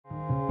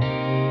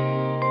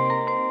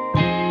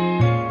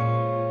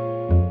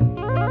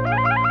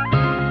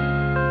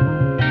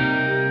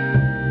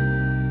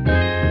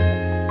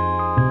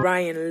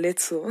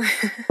little.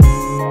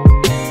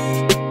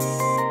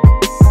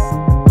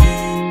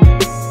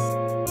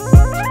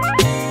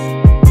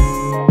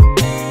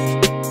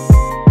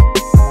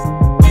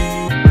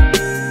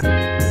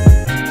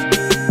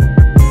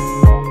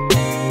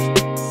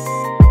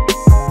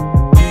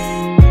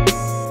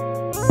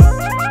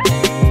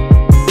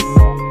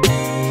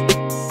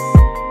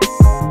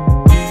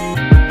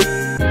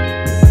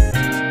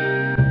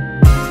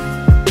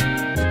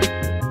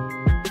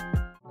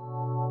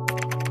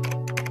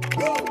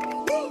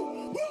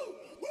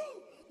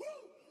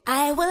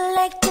 I would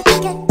like to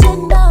get to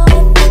know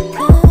if it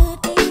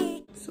could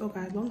be. So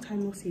guys, long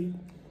time no see.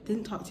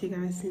 Didn't talk to you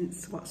guys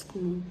since what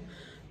school?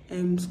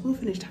 School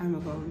finished time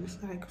ago. It's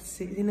like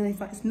 6, you know,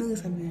 it's nearly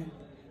 7.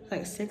 It's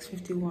like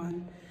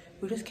 6:51.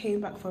 We just came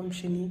back from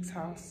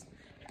𝐁𝐮𝐬𝐢𝐧𝐞𝐬𝐬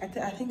I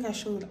think I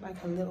showed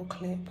like a little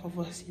clip of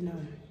us, you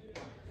know,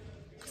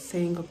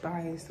 saying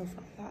goodbye and stuff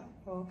like that.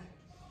 But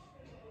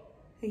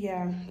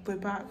yeah, we're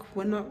back.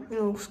 We're not, you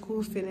know,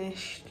 school's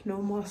finished.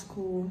 No more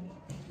school.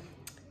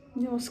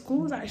 You know,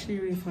 school's actually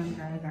really fun,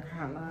 guys. I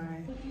can't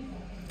lie.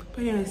 But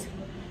anyways,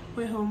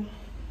 we're home.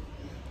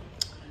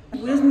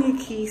 We just need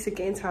keys to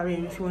get into our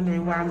room if you're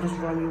wondering why I'm just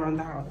roaming around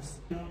the house.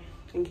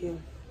 Thank you.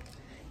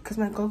 Because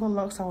my gogo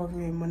locks our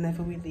room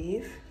whenever we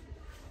leave.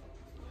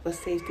 For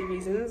safety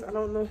reasons. I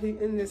don't know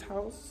who's in this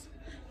house.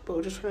 But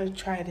we're just trying to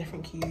try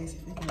different keys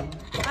if we can.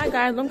 Hi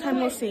guys, long time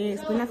no see.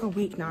 It's been like a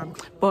week now.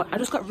 But I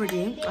just got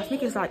ready. I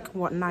think it's like,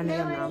 what, 9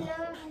 AM now.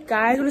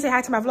 Guys, want to say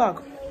hi to my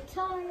vlog?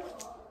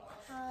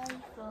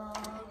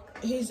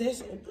 Who's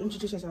this?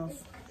 Introduce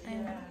yourself.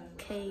 I'm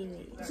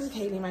Kaylee. This is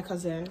Kaylee, my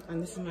cousin,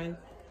 and this is my...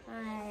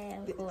 Hi,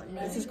 I'm Courtney.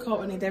 This is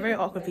Courtney. They're very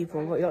awkward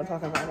people, but you don't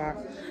talk about that.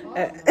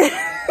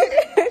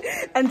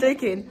 I'm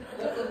joking.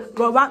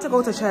 We're about to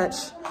go to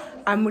church,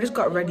 and we just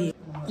got ready.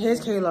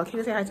 Here's Kayla. Can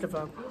you say hi to the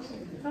vlog?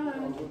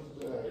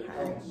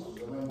 Hi.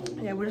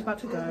 Yeah, we're just about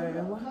to go.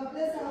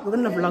 We're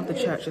gonna vlog the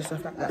church and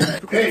stuff like that.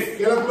 Hey,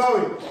 you're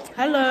vlogging.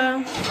 Hello. Are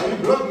you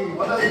vlogging?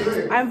 What are you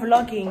doing? I'm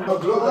vlogging. Oh,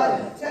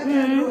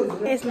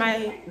 vlogger. It's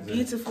my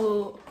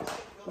beautiful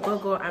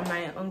gogo and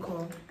my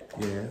uncle.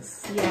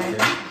 Yes.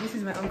 Yeah, this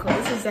is my uncle.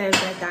 This is their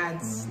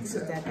dads. This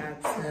is their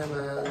dads. Yeah,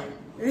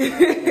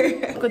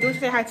 man. Good, don't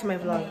say hi to my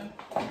vlog.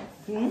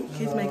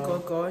 She's my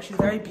gogo. She's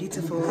very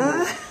beautiful.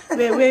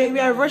 we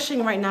are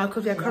rushing right now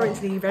because we are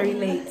currently very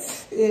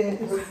late. Yeah.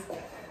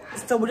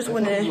 So we just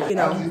want to, you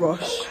know,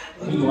 rush.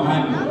 You know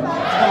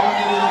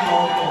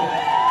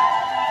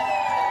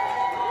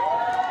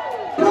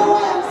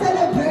why I'm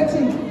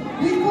celebrating?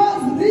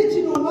 Because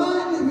regional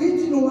one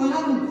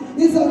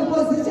is on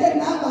position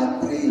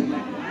number 3.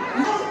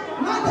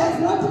 Mother is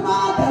not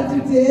mother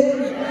today.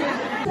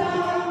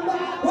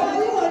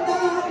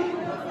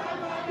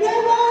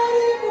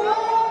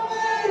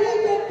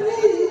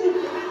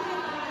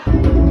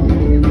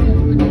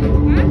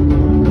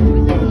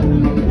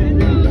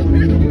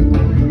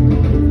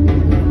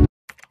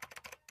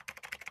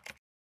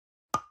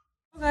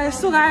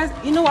 So guys,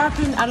 you know what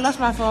happened? I lost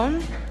my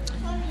phone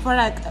for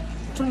like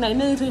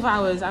nearly 24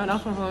 hours. I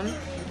lost my phone,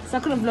 so I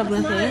couldn't vlog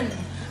nothing.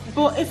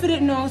 But if you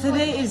didn't know,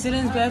 today is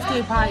Dylan's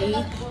birthday party.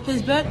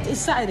 His birthday is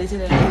Saturday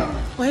today,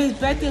 but his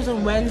birthday was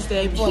on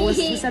Wednesday. But we're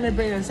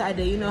celebrating on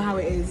Saturday. You know how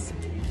it is.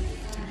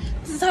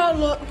 This is how I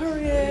look,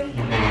 period.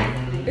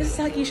 This is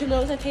how Keisha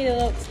looks. How Katie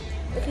looks.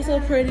 Looking so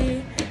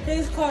pretty.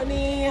 Here's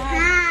Courtney.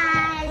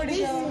 Hi, this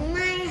is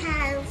my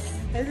house.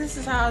 And this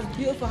is our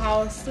beautiful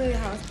house, stunning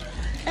house.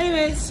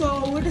 Anyway,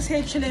 so we're just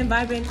here chilling,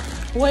 vibing,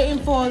 waiting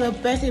for the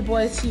birthday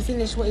boy to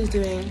finish what he's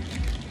doing,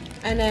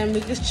 and then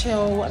we just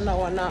chill,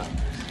 whatnot.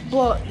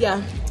 But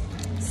yeah,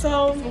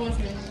 so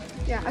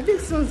yeah, I think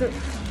soon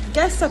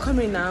guests are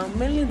coming now,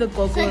 mainly the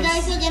gogos. So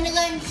guys, we're gonna go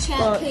and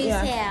check who's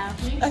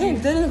here. I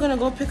think Dylan's gonna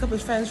go pick up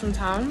his friends from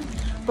town,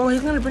 but he's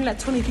gonna bring like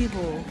 20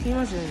 people. Can you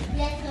imagine?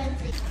 Yeah,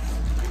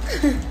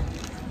 20.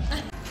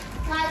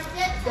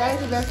 There's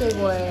the birthday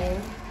boy.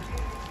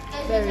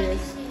 There he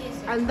is.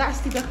 And that's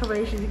the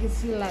decoration. You can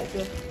see like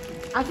the,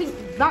 I think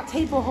that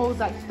table holds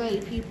like 30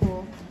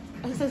 people.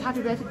 It says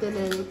happy birthday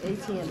Dylan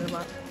 18 at the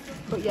back.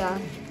 But yeah.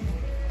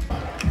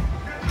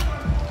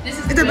 This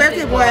is it's a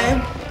birthday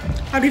boy.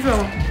 How do you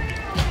feel?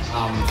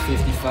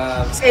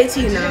 55. It's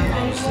 18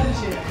 now.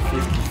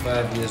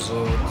 55 years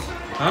old.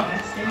 Huh?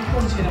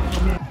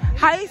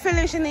 How are you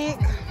feeling, 𝐁𝐮𝐬𝐢𝐧𝐞𝐬𝐬?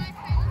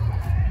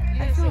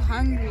 I feel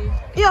hungry.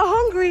 You're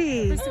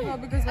hungry. First of all,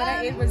 because what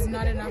I ate was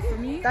not enough for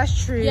me.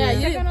 That's true. Yeah,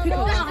 you didn't pick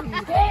up.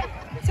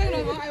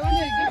 Second of all, I wanted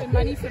to give him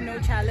money for no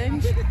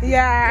challenge.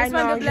 Yeah, this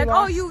I know. Like,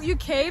 oh, you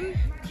came.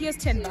 Here's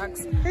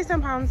 $10. Here's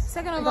 £10.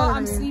 Second of all,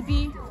 I'm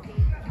sleepy.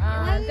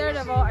 Third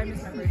of all, I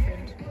miss my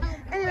boyfriend.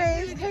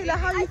 Anyways, Kayla,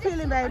 how are you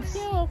feeling, babe? I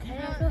feel okay.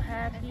 I feel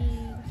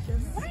happy.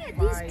 Just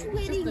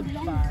Just the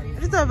vibe.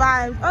 Just a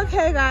vibe.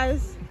 Okay,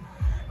 guys.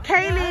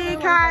 Kaylee,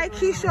 Kai,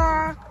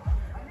 Keisha.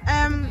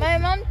 My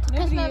mom.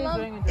 Nobody My is mom.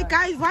 doing it.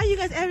 Guys, why are you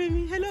guys airing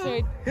me? Hello.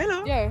 Sorry.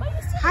 Hello. Yeah.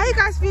 How are you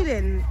guys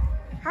feeling?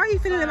 How are you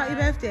feeling about your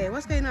birthday?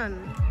 What's going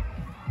on?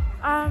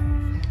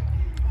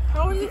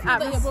 How do you feel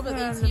that your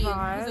brother's 18? He's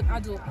an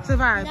adult.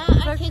 Survive. No,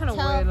 It's I like can kind of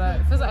tell. weird. Like,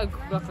 it feels like a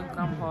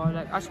grandpa.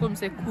 Like, I should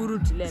say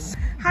Kurutlen.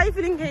 How are you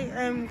feeling,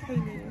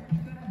 Kaylee?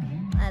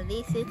 At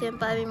least he can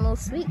buy me more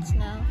sweets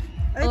now.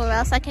 Okay. Or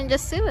else I can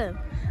just sue him.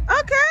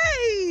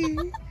 Okay.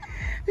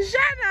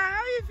 Shanna,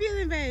 how are you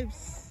feeling,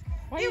 babes?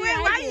 Why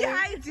Why are you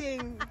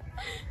hiding?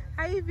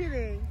 How are you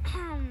feeling?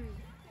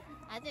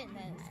 I don't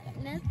know.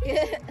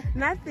 Nothing.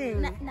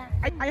 Nothing. No.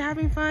 Are you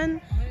having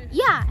fun?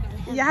 Yeah.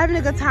 You're having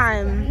a good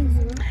time.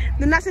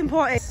 Then that's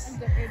important.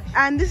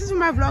 And this is for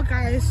my vlog,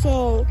 guys.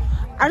 So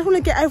I just want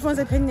to get everyone's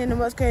opinion on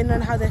what's going on,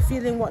 how they're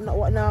feeling,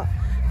 whatnot.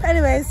 But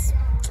anyways,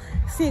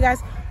 see you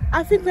guys.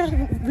 I think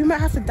we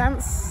might have to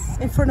dance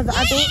in front of the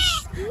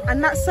adults,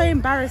 and that's so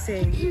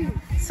embarrassing.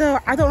 So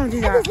I don't want to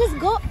do that. Just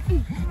go.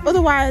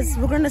 Otherwise,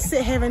 we're gonna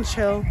sit here and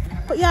chill.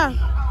 But yeah,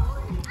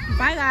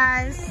 bye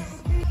guys.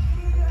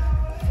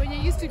 When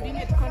you're used to being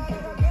at country,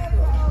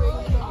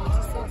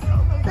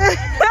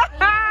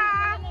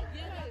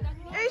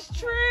 It's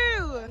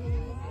true.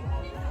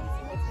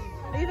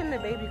 Even the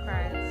baby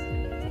cries.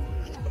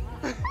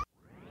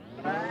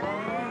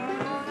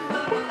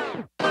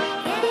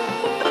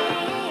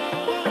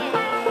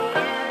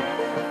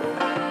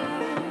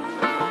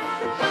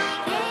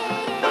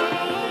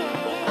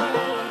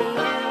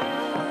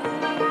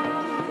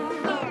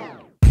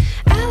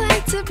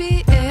 To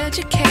be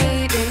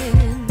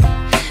educated,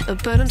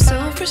 but I'm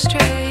so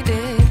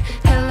frustrated.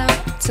 Hello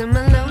to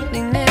my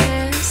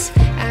loneliness.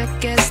 I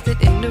guess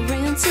that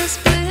ignorance is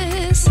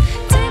bliss.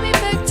 Take me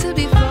back to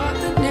before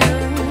the new.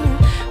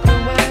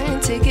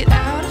 Rewind, take it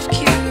out of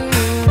cue.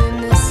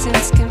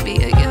 Innocence can be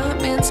a young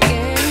man's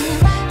game.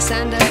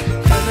 Signed up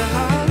for the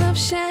hall of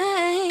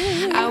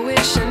shame. I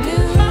wish I knew.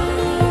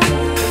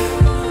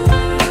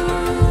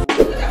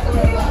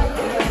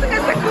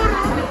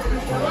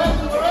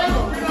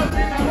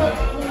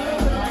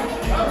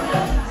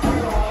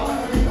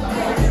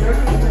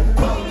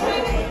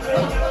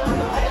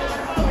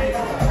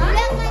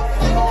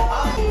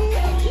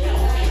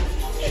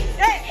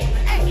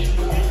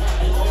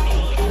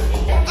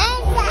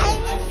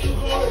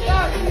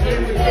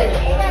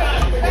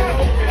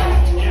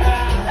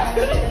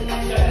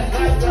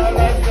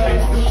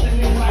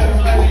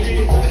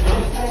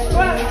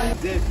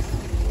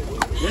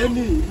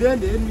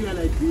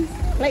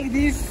 Like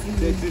this.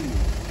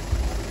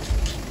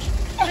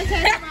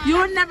 Okay. You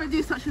would never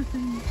do such a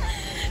thing.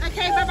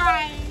 Okay,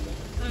 bye-bye.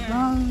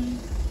 Bye.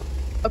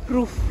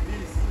 Approve.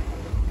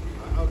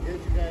 I'll get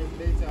you guys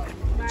later.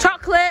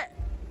 Chocolate.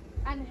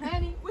 and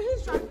honey.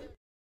 Where's chocolate?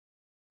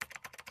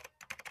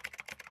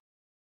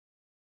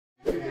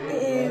 It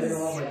is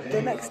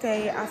the next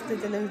day after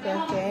Dylan's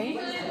birthday.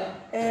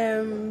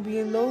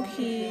 We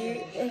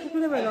low-key, it's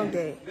been a very long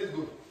day.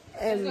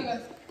 We're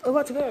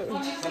about to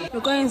go. We're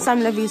going to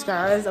Sam Levy's,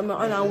 guys, and we're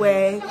on our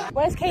way.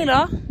 Where's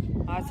Kayla?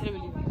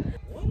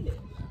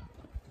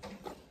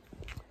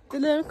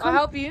 Dylan, come. I'll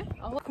help you.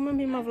 Come and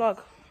be in my vlog.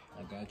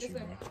 I got you,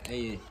 bro.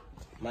 Hey,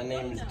 my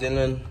name is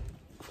Dylan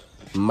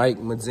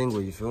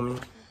𝐁𝐮𝐬𝐢𝐧𝐞𝐬𝐬, you feel me?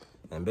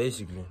 And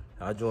basically,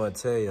 I just want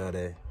to tell y'all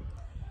that.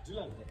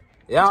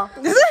 Yeah.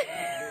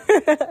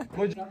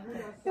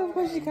 Yeah, of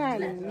course you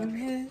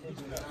can.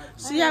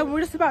 So yeah, we're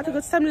just about to go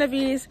to Sam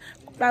Levy's,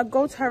 like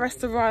go to a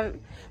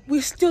restaurant.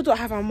 We still don't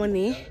have our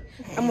money,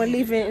 and we're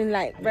leaving in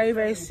like very,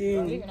 very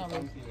soon.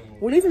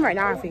 We're leaving right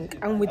now, I think,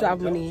 and we don't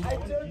have money.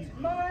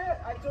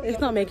 It's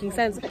not making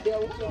sense.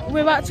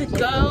 We're about to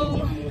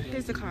go.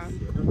 Here's the car.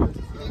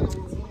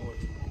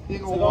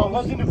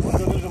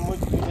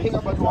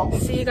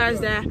 See you guys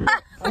there.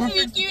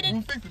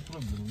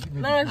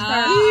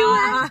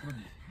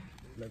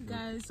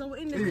 Guys, so we're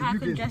in the car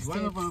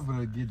congested.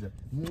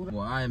 Well,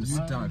 I am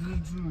stuck.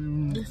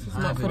 This is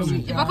not for the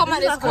If I come out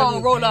this car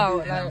and roll out,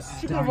 like,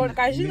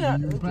 guys, you know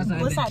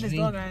what's out this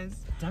door, guys.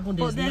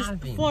 But there's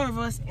 4 of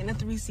us in a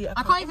 3-seater.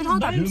 I can't even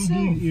hold that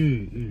himself.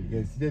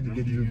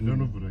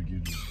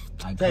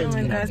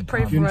 Guys,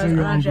 pray for us on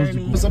our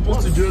journey. We're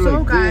supposed to do it So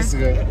like guys,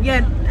 this,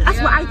 yeah, that's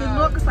what I did.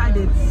 Look, that's what I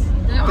did.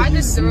 No, I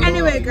just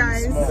Anyway,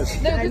 guys,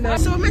 I know.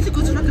 So we're meant to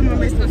go to Rock'n'Roll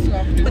Race,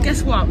 but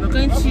guess what? We're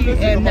going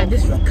to like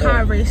this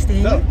car race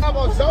thing.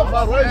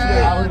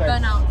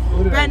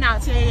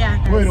 Burnout, yeah.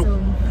 So,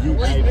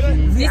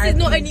 This is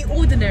not any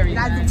ordinary.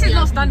 This is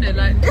not standard,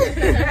 like.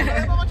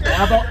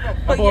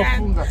 but yeah,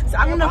 so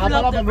I'm gonna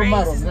vlog the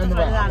race and stuff like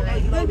that.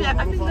 Like, it's gonna be, I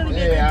think it's gonna be a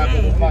good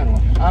day.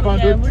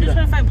 Yeah, we're just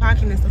trying to find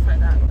parking and stuff like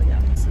that. But yeah.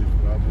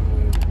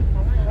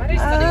 Why are you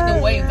standing in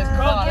the way of the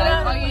car?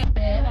 Like,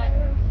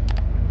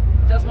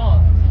 just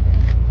not.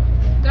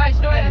 Guys,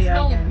 you know what? I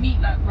smell meat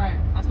like right.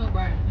 I smell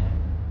right.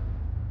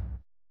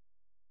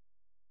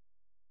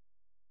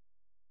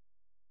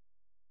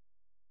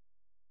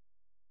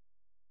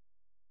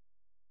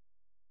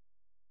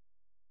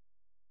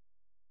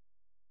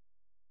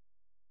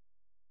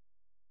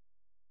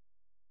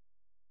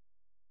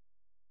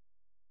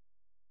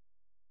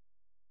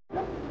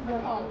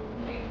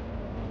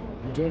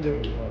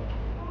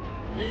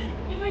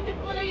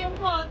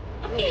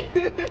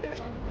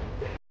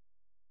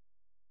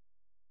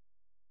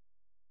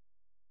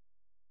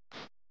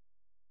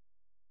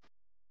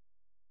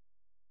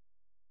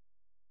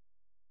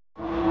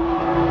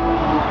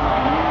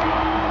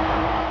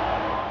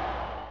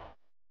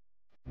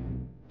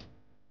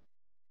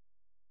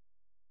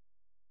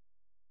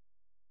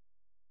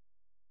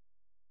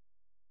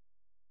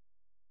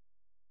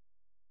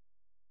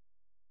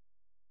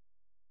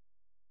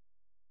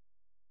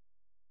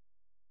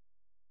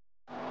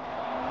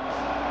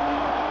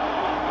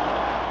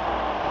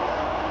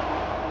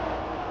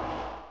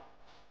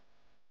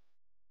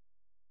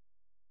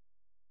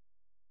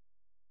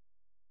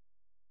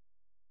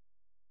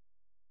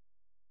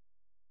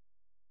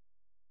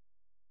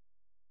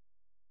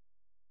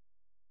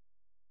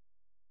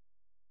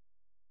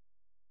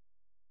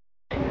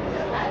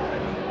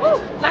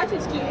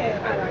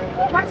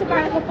 about to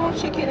buy like a full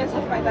chicken and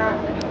stuff like that.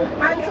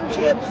 And some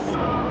chips.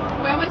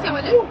 Wait, what's it?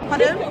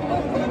 Pardon?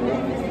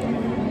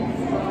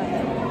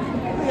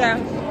 Yeah.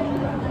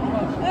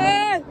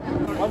 $1.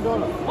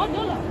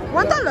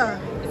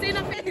 $1? Is it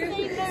enough? $1.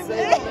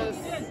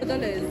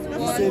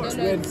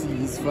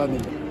 $20 is funny.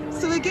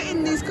 So we're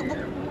getting these,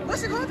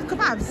 what's it called?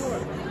 Kebabs?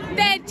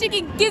 They're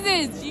chicken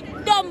gizzards, you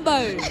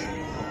dumbo.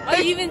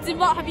 Are you even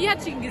Zimbabwe? Have you had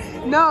chicken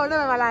gizzards? No,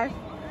 never in my life.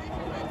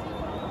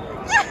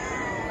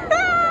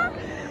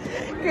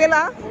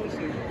 Kayla,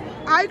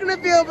 how are you gonna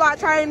feel about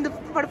trying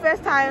for the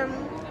first time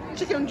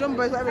chicken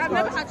jumbos, whatever it's I've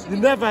never called? had chicken.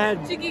 You never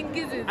had. Chicken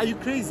gizzards. Are you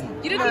crazy?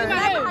 You don't even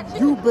at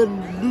home. You've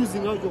been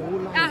losing out your whole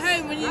life. At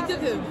home when you cook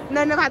them.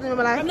 No, never had them in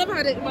my I've life. never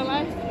had it in my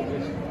life.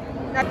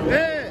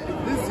 Hey,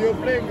 this is your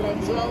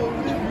playground, so I'll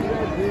leave you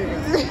right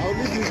there. I'll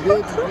leave you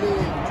there to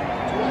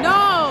play. No.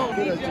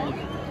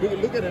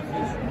 Look at her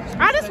face.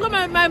 I just want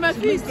my She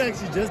food. looks like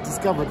she just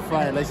discovered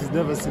fire, like she's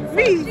never seen fire.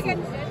 Me,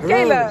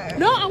 Kayla.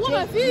 No, I want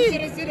my food. You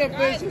should have seen her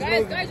face. She's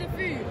like, Guys, your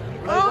food.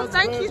 Oh,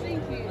 thank you. oh,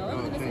 thank you.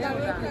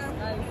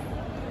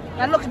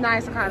 That looks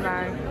nice, I can't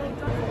lie.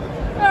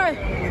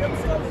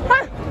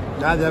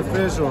 Nah, they're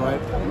fresh,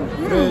 alright.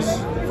 Fresh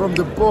from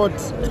the pot.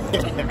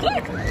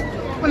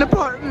 From the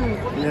pot.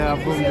 Yeah,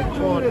 from the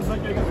pot.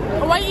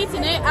 Why are you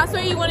eating it? I saw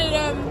you wanted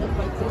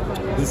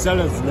The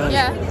salad's nice.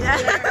 yeah.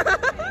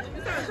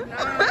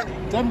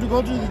 Time to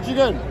go to the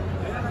chicken.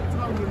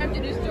 Time to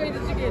destroy the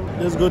chicken.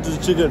 Let's go to the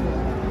chicken.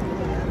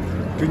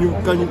 Can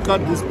you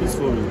cut this piece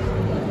for me?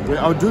 Wait,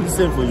 I'll do the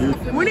same for you.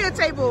 We need a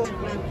table.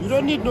 You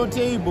don't need no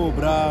table,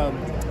 bruh.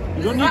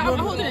 You don't need I'm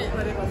no. holding it.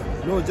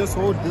 No, just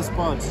hold this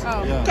part.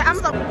 Oh. Yeah. Okay, I'm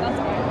stop.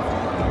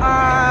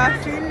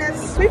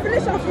 We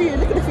finished our food.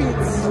 Look at the food.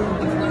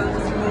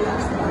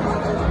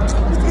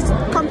 It's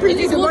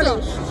completely Is this water?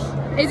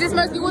 demolished. Is this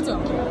mostly water?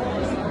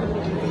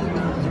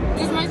 Is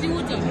this mostly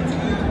water?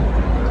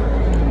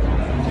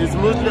 It's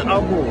mostly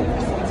alcohol.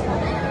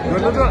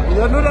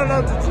 You're not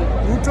allowed to.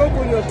 You talk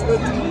when you're 20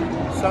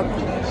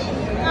 something.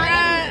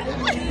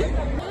 You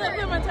don't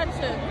pay my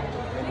attention.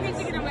 You can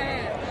chicken on my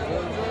hair.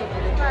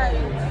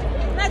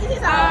 Now this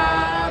is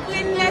our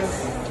business.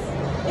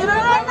 You know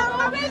what?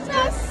 Our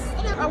business.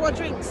 Our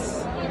drinks.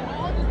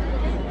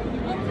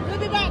 We'll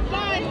be back.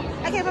 Bye.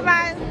 Okay, bye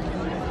bye.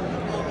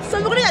 So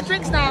we're gonna get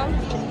drinks now.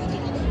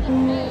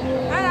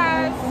 Hi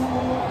guys.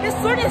 This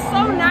food is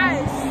so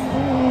nice.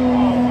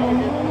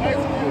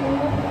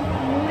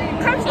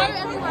 Come to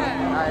everywhere.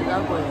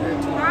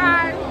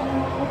 Bye.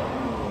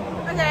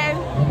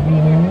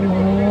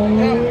 Okay.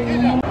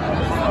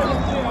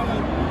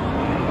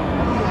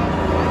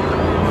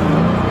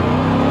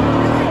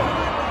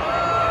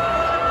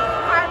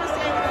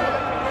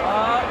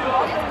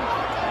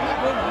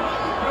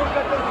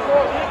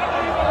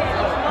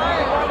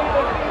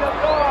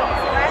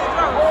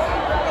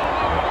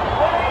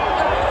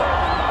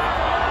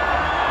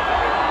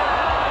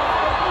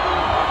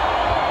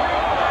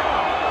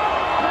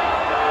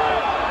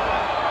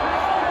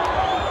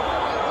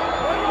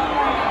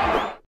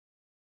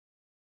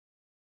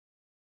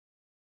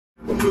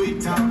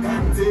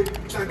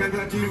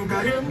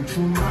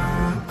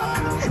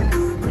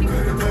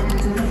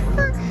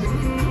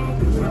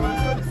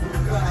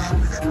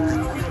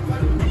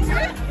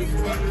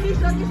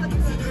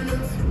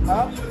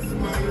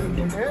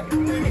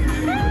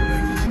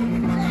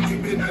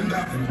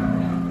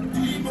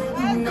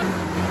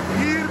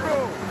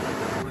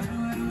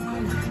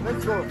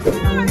 Let's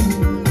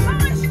go.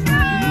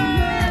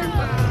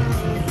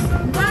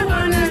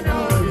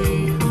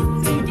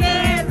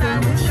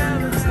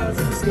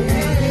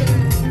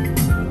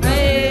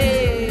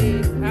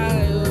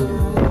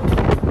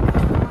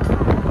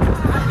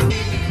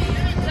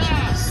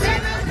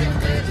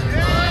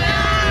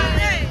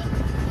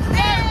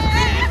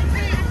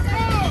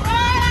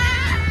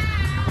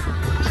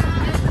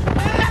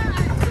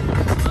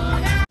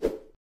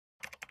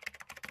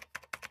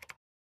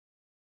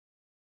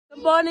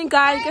 Good morning,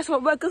 guys. Guess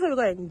what? Guess where we're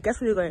going? Guess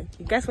where we're going?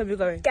 Guess where we're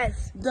going?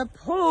 Guess. The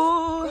pool.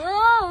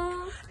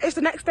 Oh. It's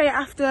the next day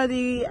after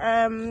the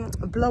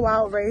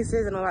blowout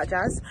races and all that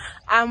jazz.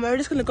 And we're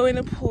just gonna go in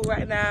the pool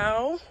right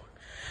now.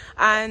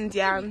 And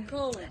yeah,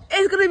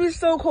 it's gonna be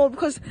so cold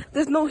because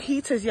there's no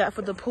heaters yet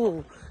for the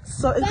pool.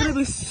 So it's gonna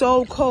be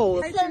so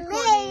cold.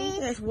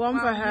 It's warm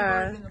for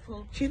her.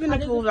 She's been in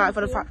the pool like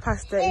for the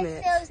past 30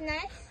 minutes. It feels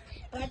nice,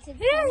 but it's a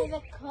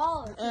bit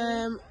cold.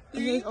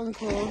 Here's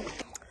Uncle.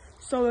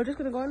 So we're just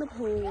gonna go in the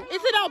pool.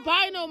 Is it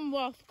albino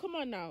moth? Come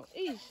on now.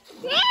 Eesh.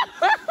 No,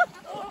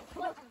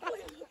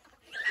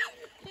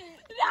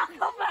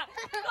 come back.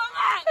 Come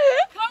back.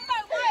 Come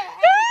back. Where?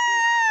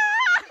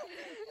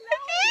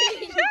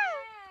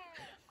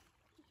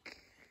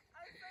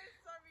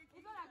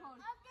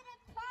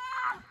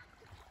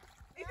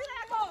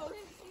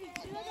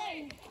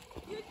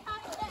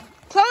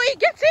 Chloe,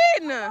 get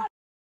in! My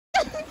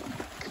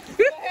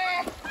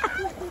hair!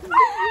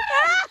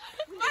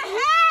 My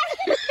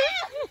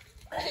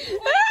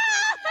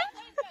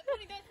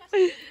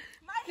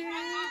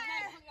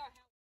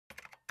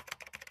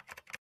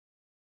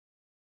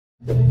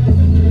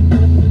hair!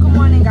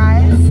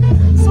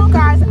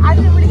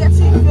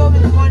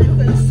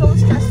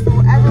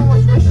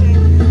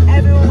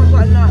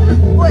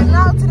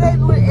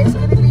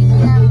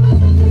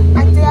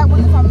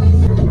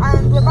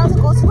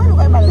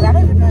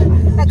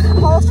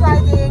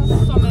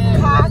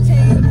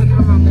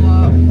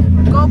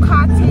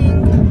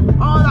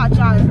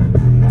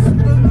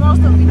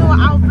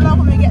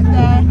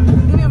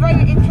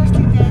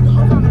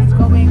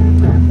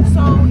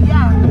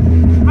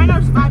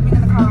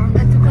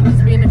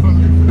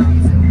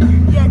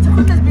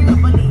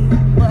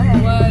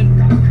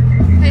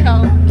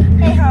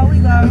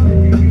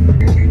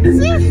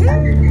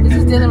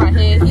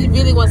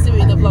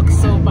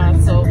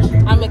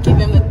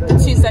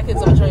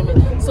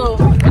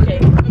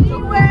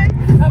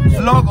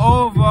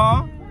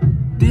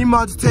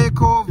 Emails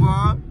take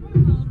over.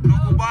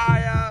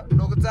 Nokubaya,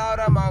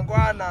 nokutaura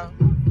mangwana,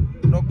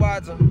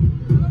 nokubata.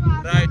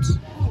 Right.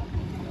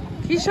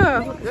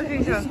 Keisha,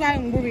 this is why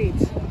I'm worried.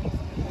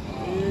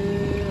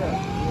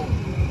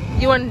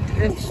 You want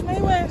this?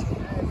 Wait.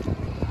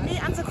 Me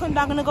and 𝐿𝐿𝐷𝐿𝐷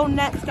are gonna go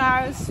next,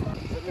 guys.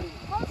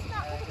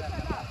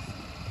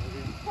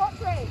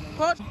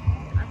 What?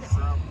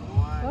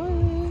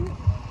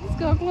 Let's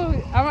go,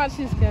 Chloe. I'm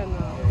actually scared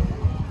now.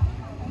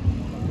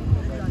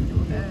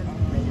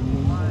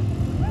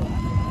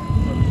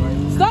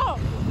 Stop!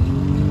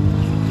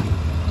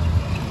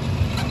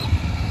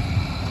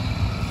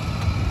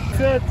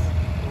 Set.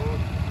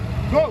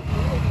 Go!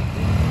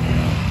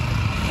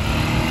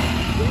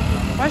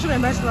 Why should I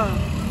go slow?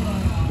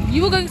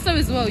 You were going slow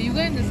as well. You were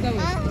going the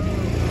slowest.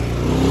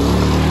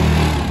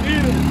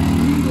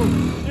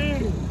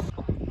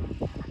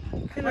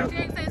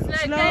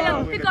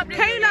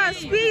 Kayla,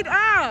 speed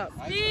up!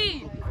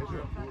 Speed!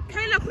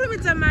 Kayla, put him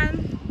in there, man.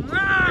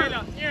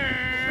 Kayla,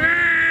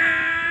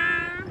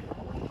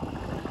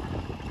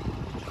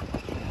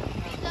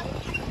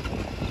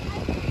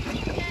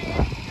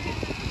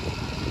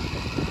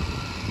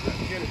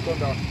 Calm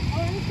down.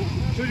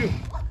 Show you.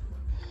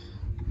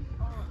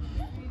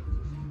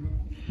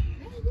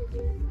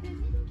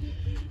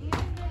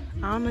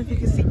 I don't know if you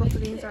can see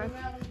properly inside.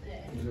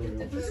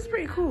 This is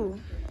pretty cool.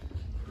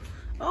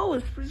 Oh,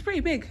 it's pretty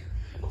big.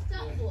 What's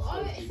that for?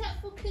 Oh, is that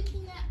for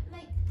cooking that,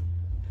 like,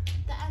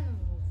 the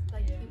animals?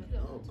 Like, you put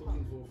it on top?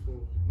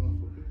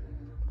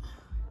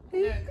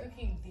 No,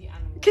 cooking the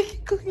animals.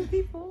 Cooking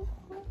people.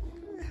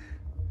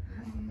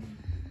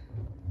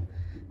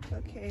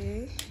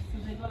 Okay.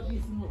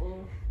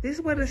 This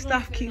is where the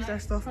staff keeps their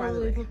stuff, by the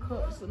way.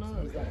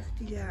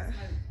 Yeah.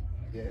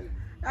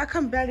 I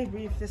can barely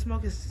breathe. The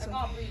smoke is so...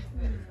 I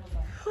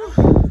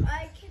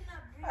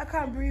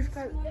can't breathe.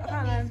 I can't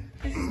lie.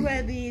 This is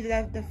where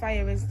the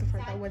fire is, stuff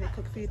like that, where they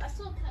cook food.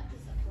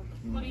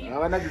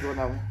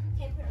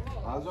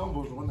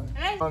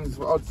 One is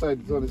for outside,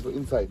 this one is for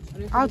inside.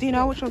 How do you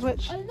know which one's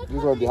which? This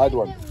one, the hard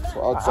one,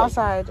 for outside.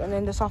 Outside, and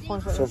then the soft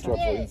one's for Soft inside. one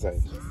for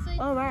inside.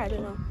 Oh right, I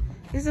don't know.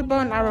 This is a bow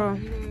and arrow.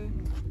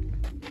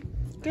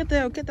 Get the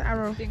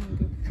arrow.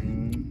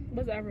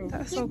 What's the arrow?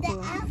 That's so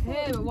cool.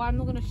 Hey, well, I'm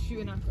not gonna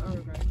shoot an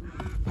arrow, guys.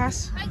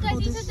 Pass. Hi guys,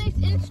 these are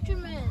those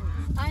instruments.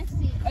 I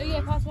see. Oh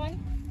yeah, pass one.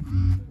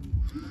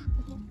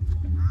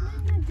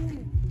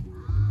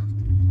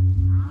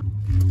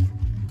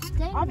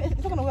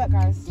 It's not gonna work,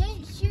 guys.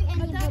 Don't shoot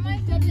anybody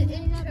for the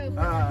intro. Careful,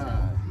 no,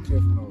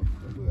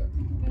 don't do that.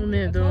 Oh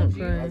no, don't That's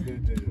very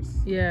dangerous.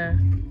 Yeah.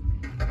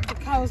 The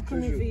cow's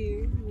coming for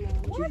you.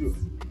 What?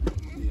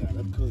 Yeah,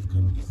 that cow is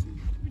coming to see.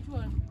 Which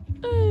one?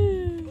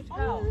 Which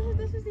cow?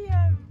 This is the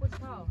Which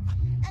cow?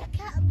 A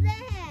cat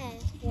there.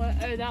 What?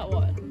 Oh, that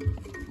one.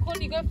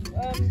 Connie, go.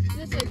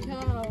 This is a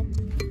cow.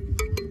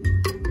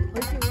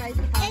 It's coming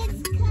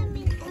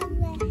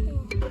over here.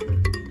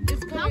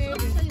 It's coming.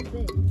 That's so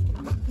big.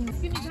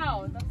 Skinny cow.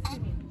 That's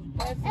skinny.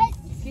 That's a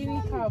skinny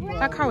cow, bro.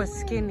 That cow is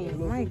skinny.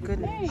 My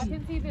goodness. I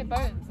can see their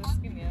bones. They're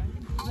skinnier.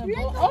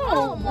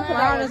 Oh,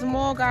 wow, there's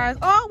more, guys.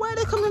 Oh, where are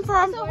they coming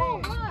from?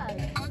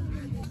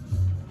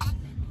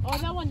 Oh,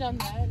 that one down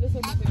there. This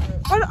one's my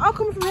favorite. Oh, they're all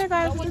coming from here,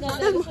 guys. That one down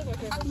there. This one's my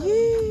favorite.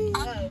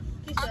 Yeah.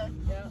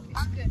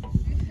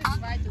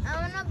 I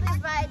wanna be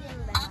riding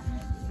that.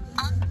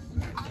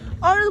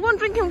 Oh, there's one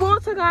drinking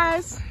water,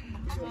 guys.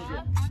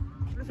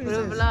 For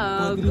the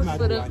vlog.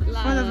 For the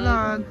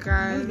vlog,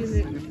 guys.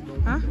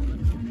 Huh?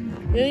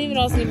 They didn't even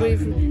ask me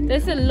briefly.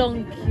 There's a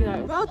long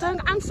queue. Well done.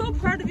 I'm so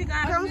proud of you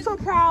guys. I'm so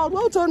proud.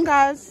 Well done,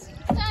 guys.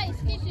 Guys,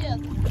 excuse you.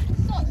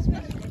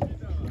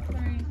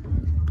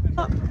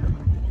 Stop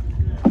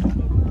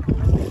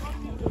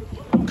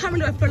Can't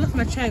believe I fell off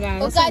my chair,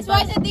 guys. Oh, guys,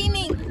 why is it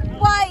leaning?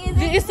 Why is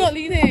it? It's not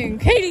leaning.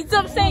 Katie,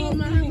 stop saying it's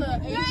leaning.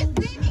 Yeah, it's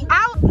leaning.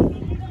 Out.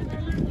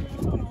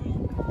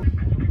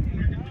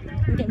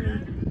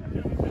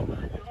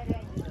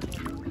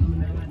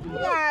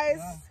 Guys,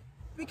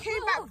 we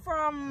came back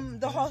from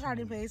the horse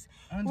riding place.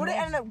 We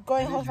didn't end up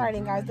going horse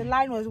riding, guys. The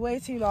line was way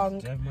too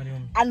long,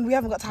 and we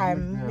haven't got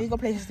time. We've got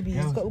places to be.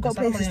 We've got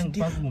places to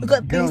do. We've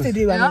got things to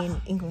do. I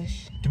mean,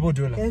 English.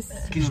 Yes.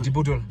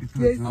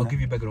 Yes. I'll give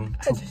you background.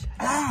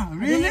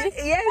 Really?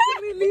 Yes,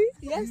 really.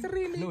 Yes,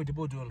 really. No,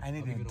 I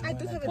need it. I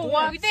don't have a What?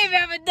 dollar. We don't even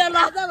have a dollar.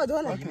 I don't have a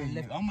dollar.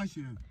 How much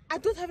you? I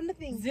don't have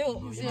nothing. Zero.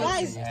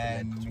 Guys,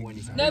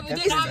 No, we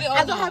don't have it on.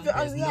 I don't have it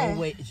on. Yeah. No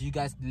way, you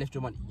guys left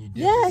your money. You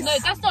did. Yes. No,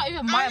 that's not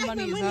even my I money.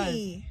 left It's my hers.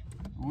 money.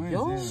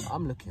 Yo,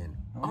 I'm looking.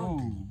 Oh.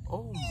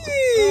 Oh.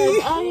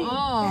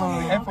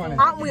 Oh.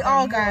 Aren't we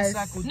all, guys?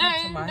 No,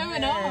 we're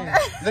not.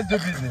 Let's do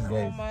business,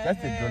 guys.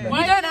 That's a dollar. We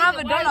don't have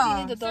a dollar. Why do you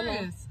need a dollar?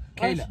 Serious.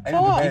 Kayla, I need to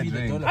buy a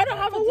drink. I don't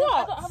have a what? I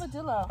don't have a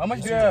dollar. How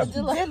much do you have?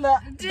 Dollar. I don't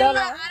have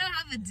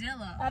a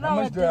dollar. How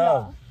much do you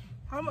have?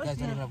 How much guys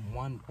do you don't have? have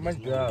one. How much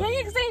do you have? Can you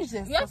exchange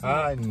this? Yes.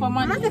 Ah, For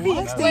money. Not if you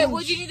exchange. Wait,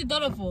 what do you need a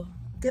dollar for?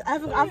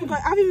 I've even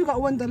got $1,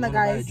 Wanna buy a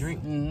guys.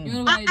 drink? You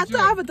wanna buy a I drink?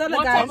 don't have a dollar,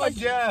 What guys. How much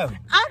do you have?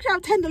 I actually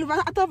have $10, but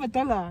I don't have a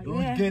dollar. You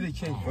get a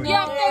change.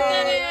 Yeah,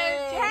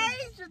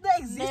 Change don't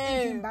exist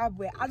in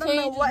Zimbabwe. I don't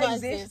know what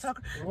exists. I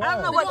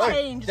don't know what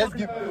change.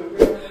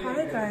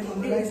 Hi guys,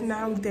 it is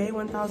now day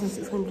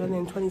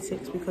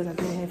 1626 because I've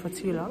been here for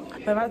too long.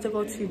 We're about to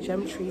go to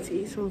𝐿 to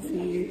eat some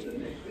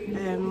food.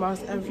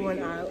 Whilst everyone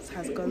else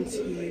has gone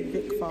to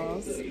Vic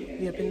Falls,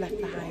 we have been left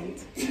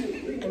behind.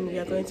 And we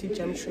are going to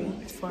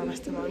𝐿 for a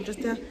restaurant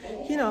just to,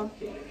 you know,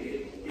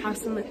 have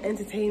some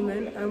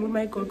entertainment. And we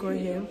might go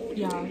here.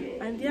 Yeah.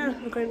 And yeah,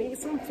 we're going to eat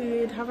some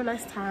food, have a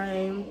nice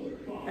time,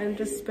 and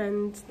just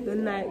spend the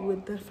night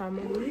with the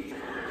family.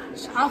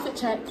 Outfit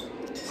check.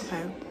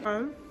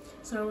 Okay.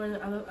 So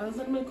I was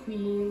on my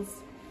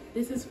queens.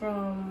 This is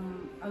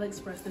from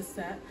AliExpress, this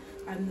set,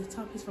 and the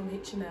top is from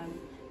H&M.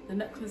 The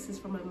necklace is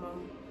from my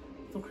mum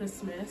for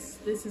Christmas.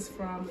 This is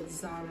from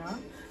Zara,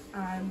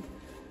 and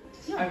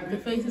yeah, the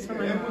face is from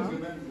my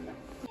mum.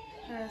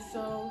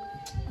 So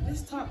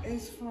this top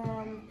is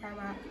from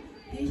Primark.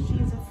 These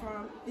jeans are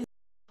from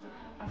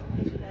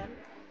H&M.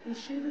 These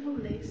shoes are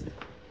from Lace.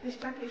 This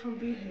jacket is from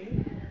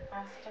Boohoo,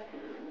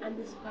 and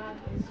this bag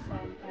is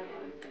from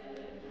Primark.